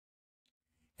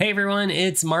Hey everyone,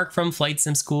 it's Mark from Flight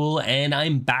Sim School, and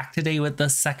I'm back today with the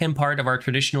second part of our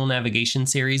traditional navigation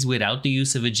series without the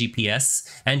use of a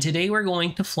GPS, and today we're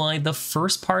going to fly the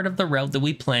first part of the route that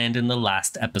we planned in the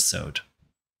last episode.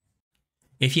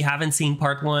 If you haven't seen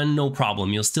part 1, no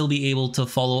problem, you'll still be able to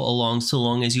follow along so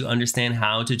long as you understand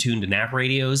how to tune the nav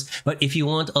radios, but if you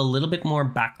want a little bit more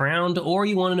background or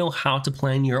you want to know how to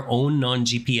plan your own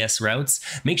non-GPS routes,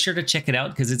 make sure to check it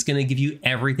out because it's going to give you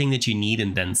everything that you need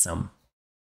and then some.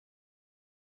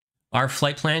 Our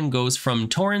flight plan goes from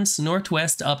Torrance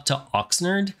northwest up to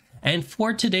Oxnard, and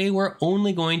for today we're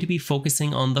only going to be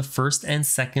focusing on the first and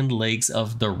second legs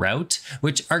of the route,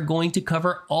 which are going to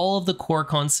cover all of the core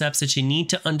concepts that you need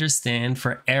to understand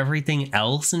for everything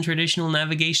else in traditional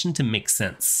navigation to make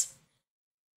sense.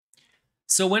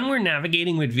 So when we're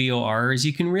navigating with VORs,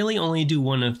 you can really only do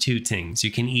one of two things.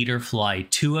 You can either fly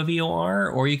to a VOR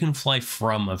or you can fly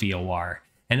from a VOR.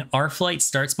 And our flight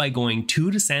starts by going to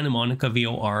the Santa Monica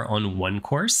VOR on one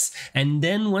course, and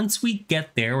then once we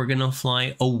get there, we're going to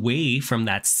fly away from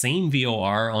that same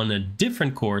VOR on a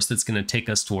different course that's going to take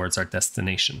us towards our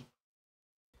destination.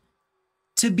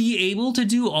 To be able to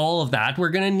do all of that, we're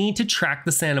going to need to track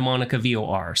the Santa Monica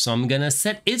VOR. So I'm going to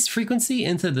set its frequency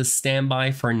into the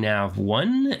standby for nav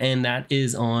 1, and that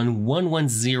is on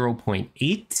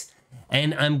 110.8.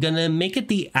 And I'm going to make it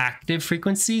the active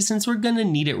frequency since we're going to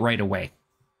need it right away.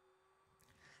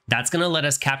 That's going to let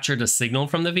us capture the signal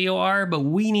from the VOR, but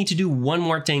we need to do one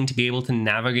more thing to be able to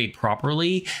navigate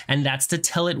properly, and that's to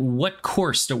tell it what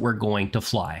course that we're going to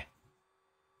fly.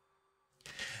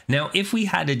 Now, if we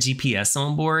had a GPS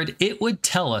on board, it would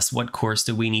tell us what course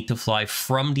that we need to fly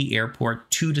from the airport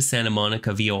to the Santa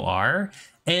Monica VOR,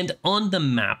 and on the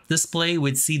map display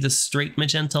would see the straight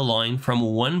magenta line from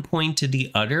one point to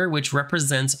the other, which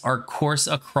represents our course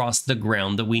across the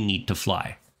ground that we need to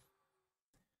fly.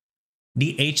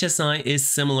 The HSI is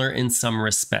similar in some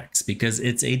respects because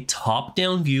it's a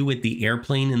top-down view with the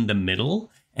airplane in the middle,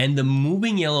 and the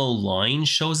moving yellow line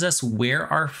shows us where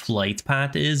our flight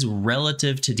path is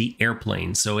relative to the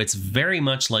airplane. So it's very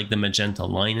much like the magenta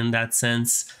line in that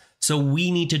sense. So we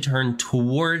need to turn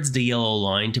towards the yellow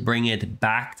line to bring it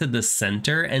back to the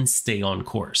center and stay on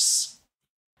course.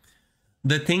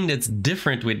 The thing that's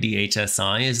different with the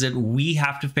HSI is that we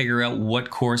have to figure out what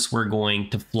course we're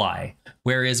going to fly.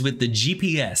 Whereas with the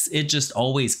GPS, it just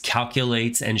always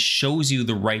calculates and shows you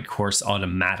the right course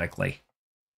automatically.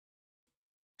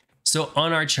 So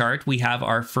on our chart, we have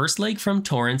our first leg from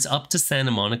Torrance up to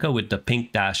Santa Monica with the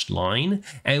pink dashed line,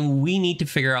 and we need to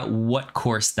figure out what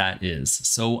course that is.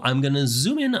 So I'm going to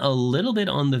zoom in a little bit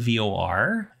on the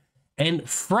VOR. And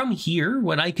from here,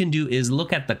 what I can do is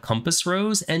look at the compass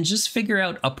rose and just figure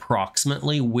out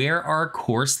approximately where our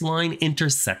course line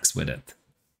intersects with it.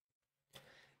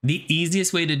 The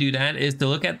easiest way to do that is to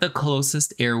look at the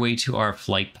closest airway to our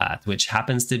flight path, which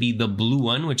happens to be the blue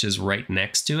one, which is right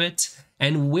next to it.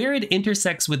 And where it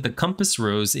intersects with the compass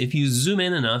rose, if you zoom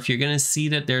in enough, you're going to see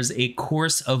that there's a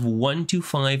course of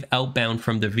 125 outbound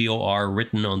from the VOR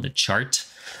written on the chart.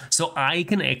 So I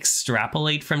can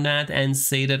extrapolate from that and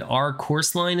say that our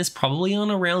course line is probably on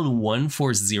around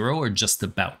 140 or just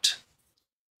about.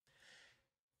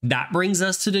 That brings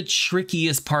us to the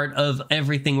trickiest part of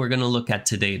everything we're going to look at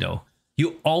today though.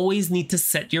 You always need to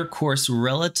set your course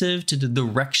relative to the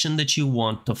direction that you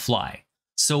want to fly.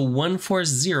 So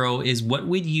 140 is what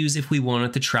we'd use if we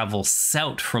wanted to travel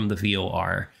south from the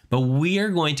VOR, but we are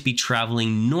going to be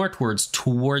traveling northwards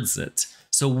towards it.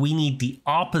 So we need the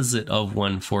opposite of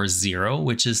 140,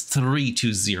 which is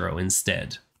 320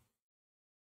 instead.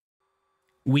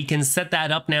 We can set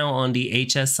that up now on the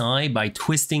HSI by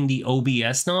twisting the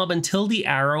OBS knob until the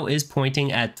arrow is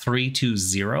pointing at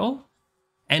 320.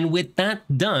 And with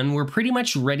that done, we're pretty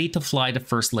much ready to fly the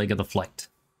first leg of the flight.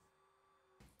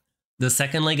 The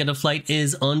second leg of the flight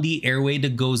is on the airway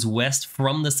that goes west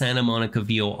from the Santa Monica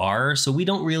VOR, so we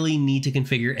don't really need to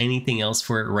configure anything else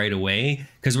for it right away,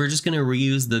 because we're just going to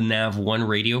reuse the nav 1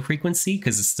 radio frequency,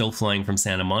 because it's still flying from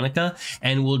Santa Monica,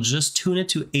 and we'll just tune it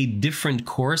to a different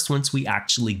course once we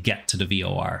actually get to the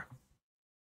VOR.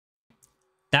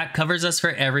 That covers us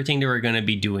for everything that we're going to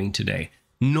be doing today.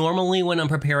 Normally, when I'm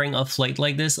preparing a flight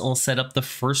like this, I'll set up the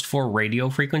first 4 radio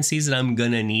frequencies that I'm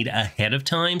gonna need ahead of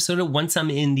time so that once I'm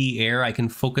in the air, I can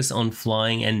focus on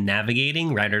flying and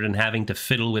navigating rather than having to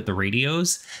fiddle with the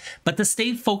radios. But to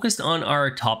stay focused on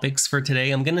our topics for today,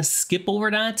 I'm gonna skip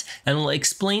over that and I'll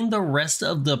explain the rest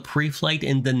of the pre-flight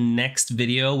in the next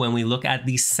video when we look at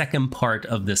the second part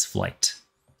of this flight.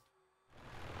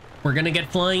 We're gonna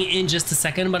get flying in just a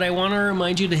second, but I want to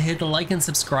remind you to hit the like and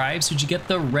subscribe so that you get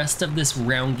the rest of this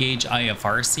round gauge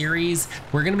IFR series.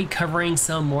 We're gonna be covering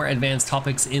some more advanced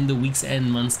topics in the weeks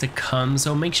and months to come,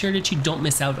 so make sure that you don't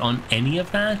miss out on any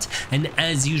of that. And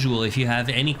as usual, if you have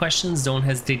any questions, don't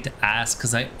hesitate to ask,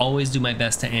 because I always do my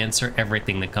best to answer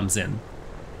everything that comes in.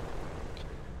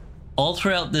 All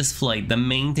throughout this flight, the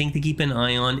main thing to keep an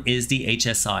eye on is the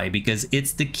HSI, because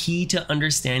it's the key to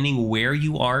understanding where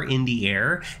you are in the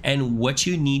air and what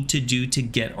you need to do to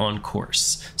get on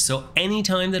course. So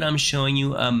anytime that I'm showing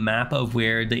you a map of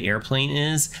where the airplane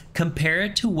is, compare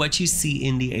it to what you see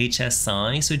in the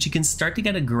HSI so that you can start to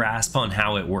get a grasp on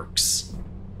how it works.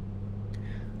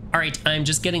 Alright, I'm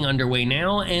just getting underway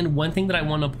now, and one thing that I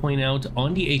want to point out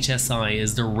on the HSI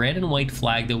is the red and white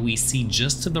flag that we see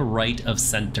just to the right of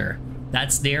center.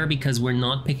 That's there because we're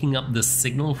not picking up the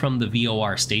signal from the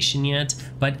VOR station yet,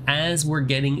 but as we're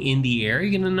getting in the air,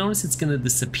 you're going to notice it's going to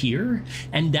disappear,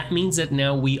 and that means that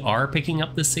now we are picking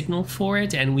up the signal for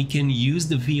it, and we can use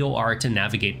the VOR to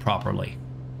navigate properly.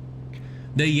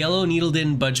 The yellow needle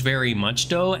didn't budge very much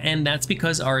though, and that's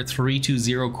because our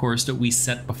 320 course that we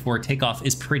set before takeoff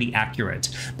is pretty accurate.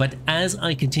 But as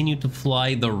I continue to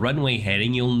fly the runway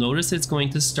heading, you'll notice it's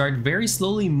going to start very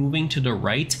slowly moving to the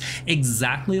right,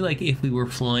 exactly like if we were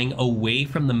flying away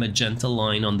from the magenta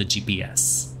line on the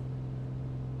GPS.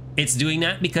 It's doing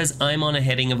that because I'm on a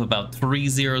heading of about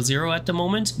 300 at the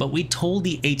moment, but we told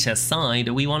the HSI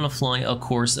that we want to fly a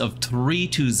course of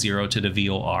 320 to the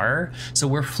VOR, so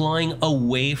we're flying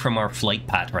away from our flight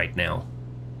path right now.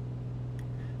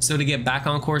 So to get back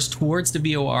on course towards the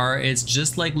VOR, it's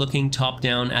just like looking top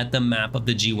down at the map of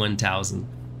the G1000.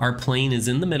 Our plane is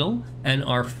in the middle, and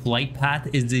our flight path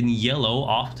is in yellow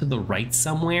off to the right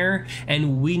somewhere,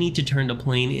 and we need to turn the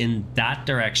plane in that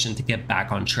direction to get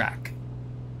back on track.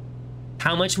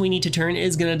 How much we need to turn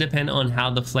is going to depend on how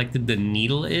deflected the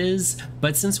needle is,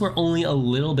 but since we're only a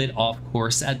little bit off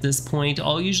course at this point,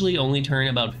 I'll usually only turn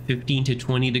about 15 to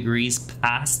 20 degrees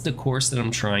past the course that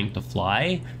I'm trying to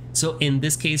fly. So in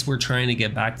this case, we're trying to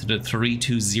get back to the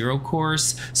 320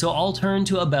 course, so I'll turn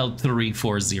to about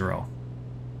 340.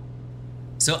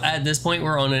 So at this point,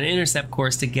 we're on an intercept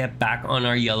course to get back on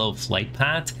our yellow flight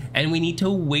path, and we need to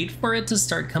wait for it to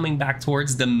start coming back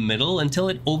towards the middle until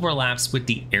it overlaps with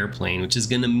the airplane, which is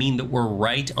going to mean that we're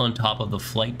right on top of the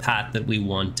flight path that we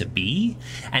want to be,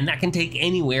 and that can take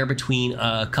anywhere between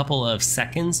a couple of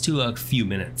seconds to a few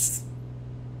minutes.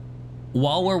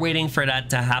 While we're waiting for that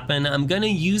to happen, I'm going to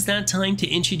use that time to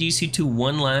introduce you to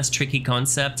one last tricky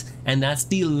concept, and that's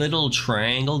the little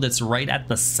triangle that's right at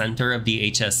the center of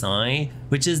the HSI,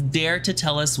 which is there to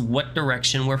tell us what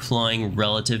direction we're flying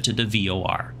relative to the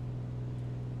VOR.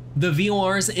 The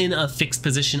VOR is in a fixed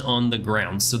position on the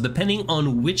ground, so depending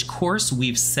on which course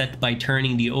we've set by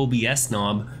turning the OBS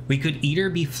knob, we could either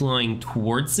be flying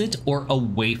towards it or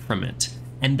away from it.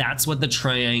 And that's what the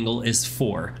triangle is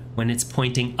for. When it's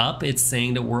pointing up, it's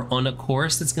saying that we're on a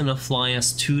course that's going to fly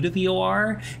us to the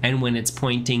VOR, and when it's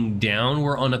pointing down,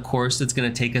 we're on a course that's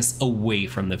going to take us away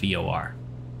from the VOR.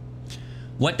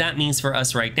 What that means for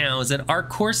us right now is that our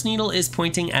course needle is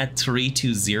pointing at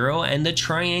 320 and the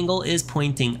triangle is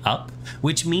pointing up,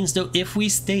 which means that if we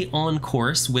stay on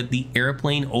course with the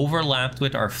airplane overlapped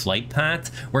with our flight path,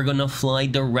 we're going to fly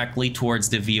directly towards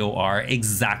the VOR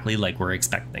exactly like we're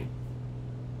expecting.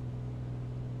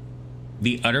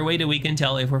 The other way that we can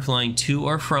tell if we're flying to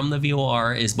or from the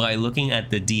VOR is by looking at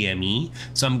the DME.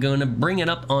 So I'm going to bring it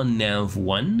up on nav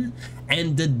 1,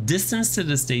 and the distance to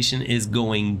the station is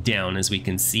going down, as we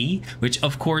can see, which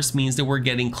of course means that we're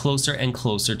getting closer and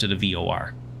closer to the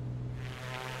VOR.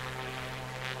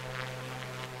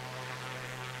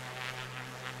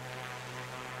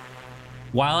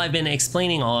 While I've been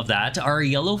explaining all of that, our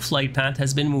yellow flight path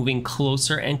has been moving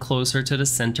closer and closer to the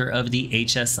center of the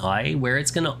HSI, where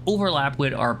it's going to overlap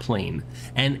with our plane.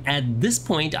 And at this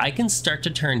point, I can start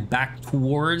to turn back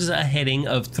towards a heading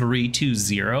of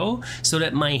 320 so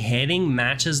that my heading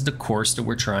matches the course that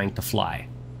we're trying to fly.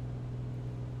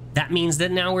 That means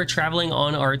that now we're traveling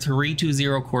on our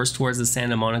 320 course towards the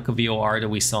Santa Monica VOR that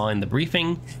we saw in the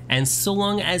briefing, and so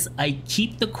long as I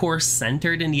keep the course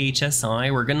centered in the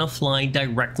HSI, we're gonna fly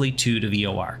directly to the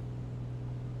VOR.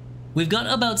 We've got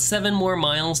about 7 more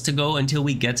miles to go until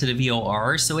we get to the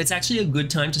VOR, so it's actually a good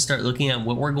time to start looking at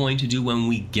what we're going to do when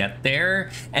we get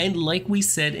there. And like we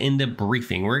said in the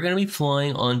briefing, we're gonna be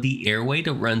flying on the airway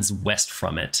that runs west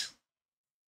from it.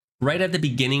 Right at the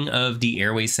beginning of the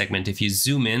airway segment, if you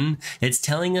zoom in, it's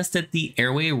telling us that the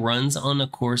airway runs on a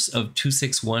course of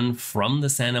 261 from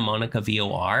the Santa Monica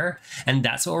VOR, and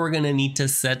that's what we're going to need to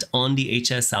set on the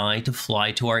HSI to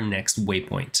fly to our next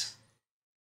waypoint.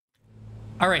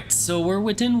 Alright, so we're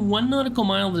within 1 nautical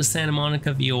mile of the Santa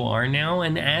Monica VOR now,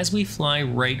 and as we fly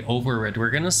right over it,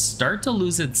 we're going to start to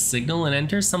lose its signal and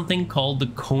enter something called the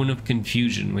cone of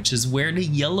confusion, which is where the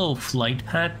yellow flight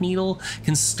path needle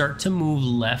can start to move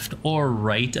left or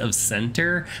right of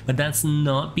center, but that's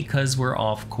not because we're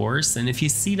off course, and if you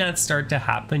see that start to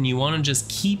happen, you want to just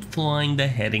keep flying the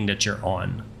heading that you're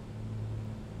on.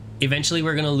 Eventually,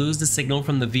 we're going to lose the signal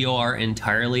from the VOR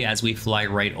entirely as we fly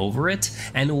right over it,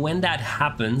 and when that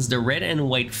happens, the red and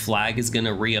white flag is going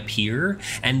to reappear,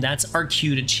 and that's our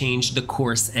cue to change the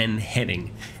course and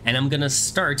heading. And I'm going to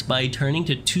start by turning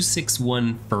to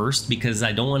 261 first because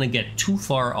I don't want to get too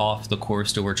far off the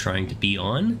course that we're trying to be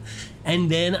on.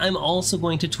 And then I'm also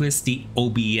going to twist the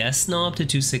OBS knob to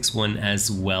 261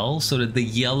 as well, so that the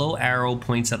yellow arrow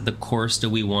points at the course that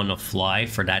we want to fly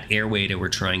for that airway that we're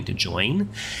trying to join.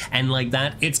 And like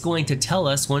that, it's going to tell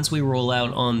us once we roll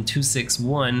out on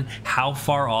 261 how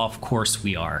far off course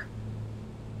we are.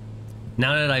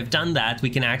 Now that I've done that, we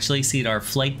can actually see that our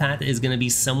flight path is going to be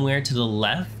somewhere to the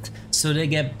left. So to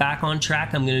get back on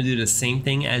track, I'm going to do the same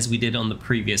thing as we did on the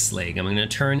previous leg. I'm going to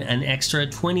turn an extra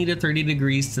 20 to 30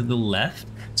 degrees to the left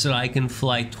so that I can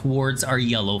fly towards our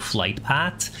yellow flight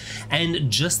path. And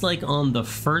just like on the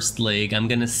first leg, I'm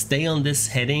going to stay on this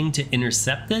heading to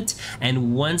intercept it.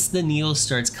 And once the needle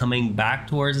starts coming back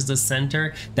towards the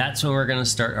center, that's when we're going to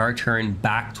start our turn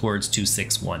back towards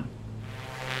 261.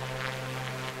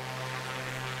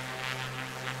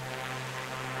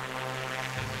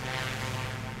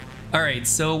 Alright,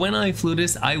 so when I flew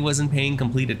this, I wasn't paying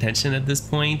complete attention at this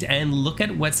point, and look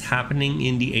at what's happening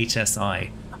in the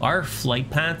HSI. Our flight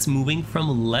path's moving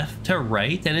from left to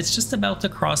right, and it's just about to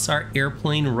cross our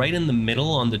airplane right in the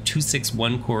middle on the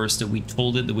 261 course that we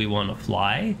told it that we want to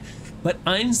fly. But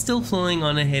I'm still flying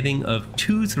on a heading of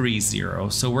 230,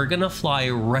 so we're gonna fly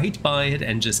right by it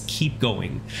and just keep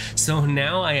going. So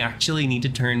now I actually need to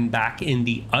turn back in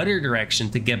the other direction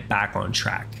to get back on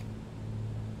track.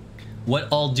 What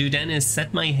I'll do then is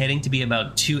set my heading to be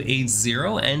about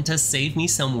 280, and to save me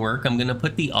some work, I'm going to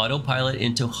put the autopilot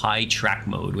into high track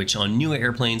mode, which on newer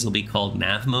airplanes will be called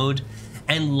nav mode.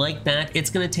 And like that, it's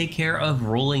going to take care of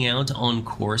rolling out on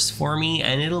course for me,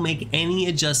 and it'll make any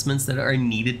adjustments that are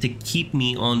needed to keep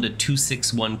me on the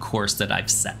 261 course that I've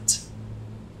set.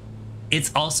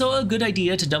 It's also a good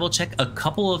idea to double check a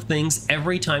couple of things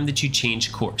every time that you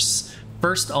change course.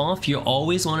 First off, you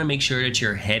always want to make sure that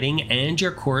your heading and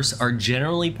your course are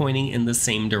generally pointing in the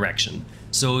same direction.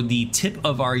 So the tip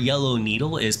of our yellow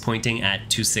needle is pointing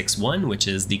at 261, which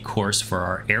is the course for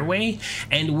our airway,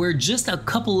 and we're just a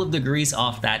couple of degrees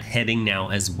off that heading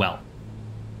now as well.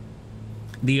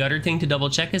 The other thing to double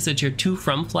check is that your to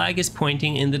from flag is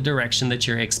pointing in the direction that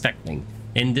you're expecting.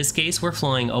 In this case, we're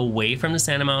flying away from the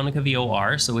Santa Monica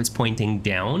VOR, so it's pointing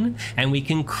down, and we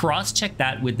can cross-check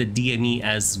that with the DME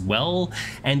as well,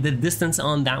 and the distance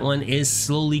on that one is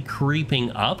slowly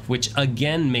creeping up, which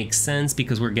again makes sense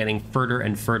because we're getting further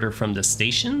and further from the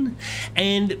station.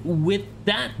 And with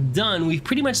that done, we've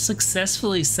pretty much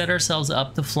successfully set ourselves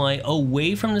up to fly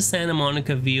away from the Santa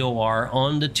Monica VOR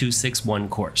on the 261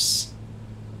 course.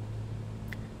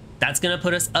 That's going to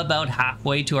put us about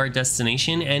halfway to our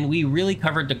destination, and we really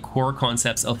covered the core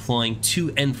concepts of flying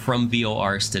to and from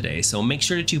VORs today. So make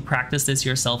sure that you practice this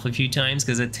yourself a few times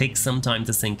because it takes some time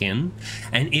to sink in.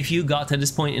 And if you got to this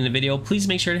point in the video, please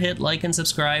make sure to hit like and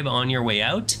subscribe on your way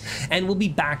out, and we'll be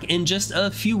back in just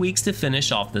a few weeks to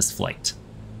finish off this flight.